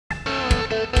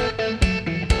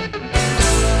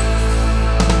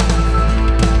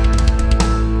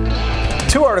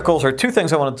Two articles or two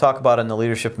things I want to talk about in the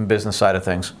leadership and business side of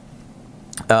things.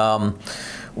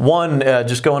 One,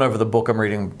 just going over the book I'm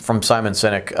reading from Simon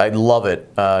Sinek. I love it.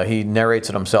 He narrates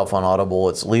it himself on Audible.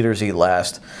 It's Leaders Eat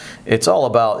Last. It's all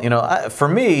about, for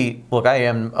me, look, I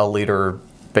am a leader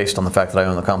based on the fact that I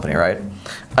own the company, right?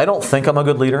 I don't think I'm a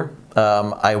good leader.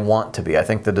 I want to be. I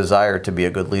think the desire to be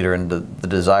a good leader and the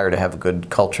desire to have a good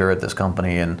culture at this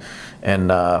company and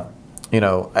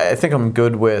I think I'm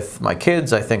good with my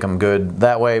kids. I think I'm good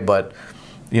that way, but,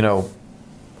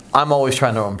 I'm always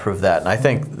trying to improve that. And I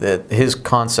think that his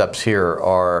concepts here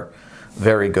are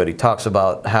very good. He talks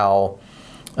about how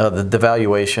the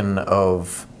devaluation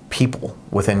of people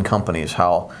within companies,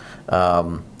 how,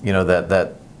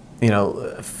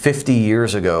 50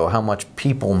 years ago, how much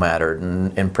people mattered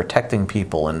in protecting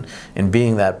people and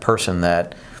being that person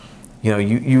that,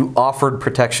 you offered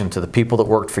protection to the people that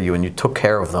worked for you and you took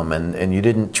care of them and you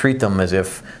didn't treat them as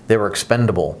if they were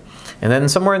expendable. And then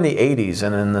somewhere in the 80s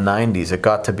and in the 90s, it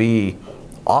got to be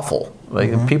awful.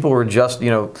 Like people were just,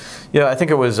 I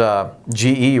think it was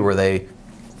GE where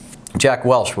Jack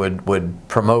Welch would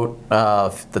promote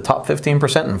the top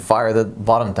 15% and fire the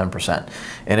bottom 10%.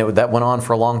 And that went on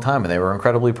for a long time and they were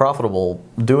incredibly profitable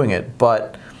doing it.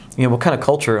 But what kind of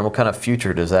culture and what kind of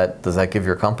future does that give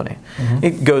your company?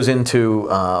 It goes into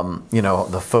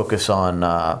the focus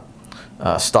on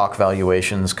stock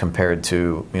valuations compared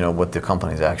to what the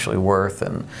company's actually worth,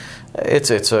 and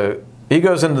he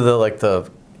goes into the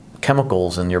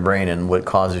chemicals in your brain and what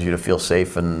causes you to feel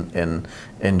safe and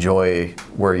enjoy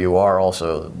where you are.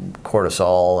 Also,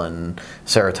 cortisol and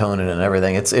serotonin and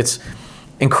everything. It's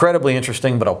incredibly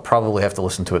interesting, but I'll probably have to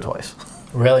listen to it twice.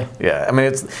 Really? Yeah, I mean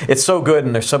it's so good,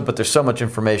 and there's so much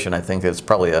information. I think it's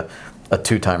probably a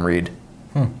 2-time read.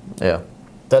 Yeah,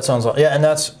 that sounds and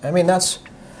that's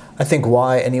I think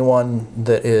why anyone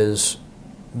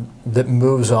that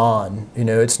moves on,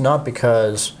 it's not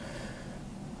because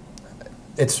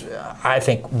I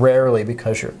think rarely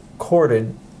because you're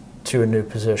courted to a new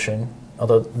position.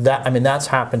 Although that's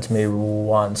happened to me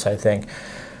once, I think,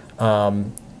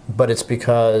 but it's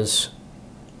because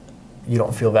you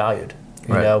don't feel valued.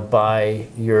 By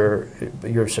your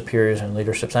superiors and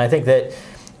leaderships. And I think that,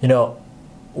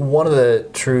 one of the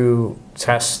true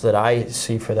tests that I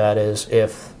see for that is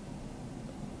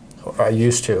or I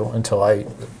used to until I,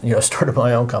 started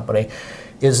my own company,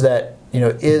 is that,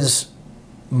 is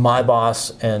my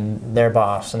boss and their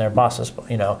bosses,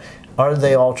 are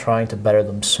they all trying to better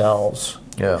themselves?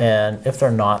 Yeah. And if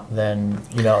they're not, then,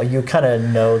 you kind of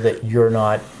know that you're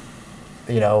not,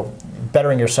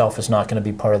 bettering yourself is not going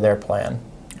to be part of their plan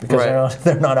because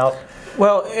they're not out.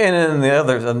 Well, and on the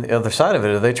other side of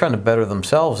it, are they trying to better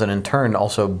themselves and in turn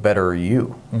also better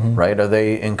you, right? Are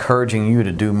they encouraging you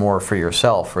to do more for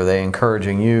yourself? Are they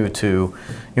encouraging you to,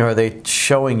 are they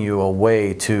showing you a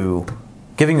way to,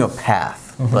 giving you a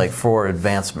path, like for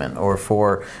advancement or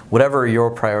for whatever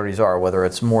your priorities are, whether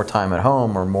it's more time at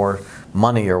home or more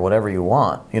money or whatever you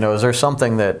want? Is there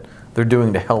something that they're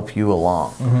doing to help you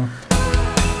along?